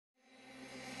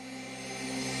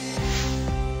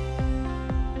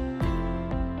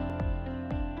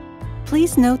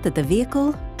Please note that the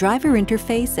vehicle, driver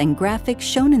interface, and graphics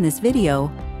shown in this video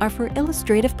are for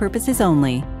illustrative purposes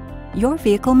only. Your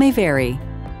vehicle may vary.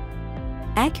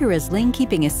 Acura's Lane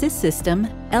Keeping Assist System,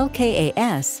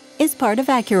 LKAS, is part of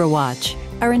AcuraWatch,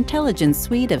 our intelligent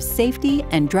suite of safety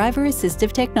and driver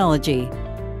assistive technology.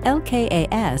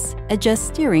 LKAS adjusts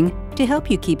steering to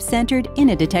help you keep centered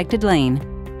in a detected lane.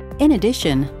 In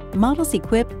addition, models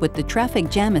equipped with the Traffic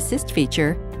Jam Assist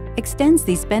feature extends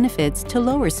these benefits to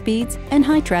lower speeds and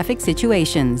high traffic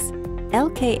situations.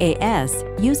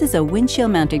 LKAS uses a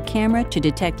windshield-mounted camera to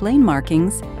detect lane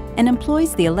markings and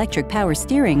employs the electric power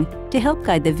steering to help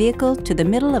guide the vehicle to the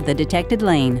middle of the detected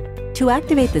lane. To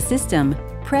activate the system,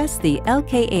 press the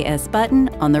LKAS button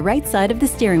on the right side of the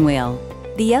steering wheel.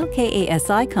 The LKAS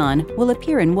icon will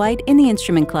appear in white in the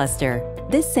instrument cluster.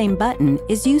 This same button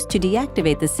is used to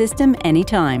deactivate the system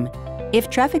anytime. If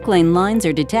traffic lane lines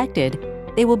are detected,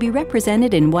 they will be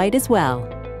represented in white as well.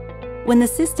 When the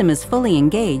system is fully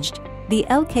engaged, the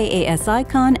LKAS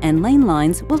icon and lane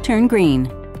lines will turn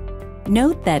green.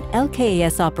 Note that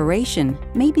LKAS operation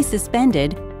may be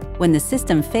suspended when the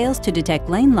system fails to detect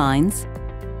lane lines,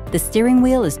 the steering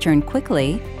wheel is turned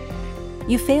quickly,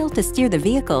 you fail to steer the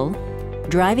vehicle,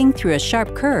 driving through a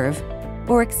sharp curve,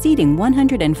 or exceeding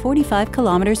 145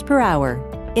 kilometers per hour.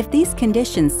 If these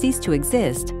conditions cease to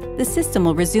exist, the system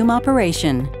will resume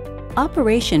operation.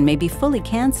 Operation may be fully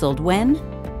canceled when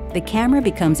the camera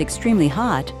becomes extremely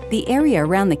hot, the area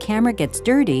around the camera gets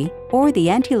dirty, or the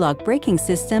anti-lock braking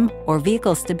system or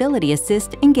vehicle stability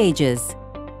assist engages.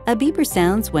 A beeper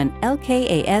sounds when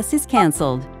LKAS is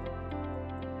canceled.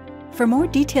 For more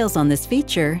details on this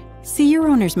feature, see your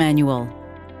owner's manual.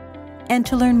 And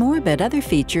to learn more about other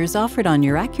features offered on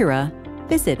your Acura,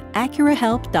 visit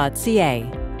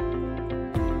acurahelp.ca.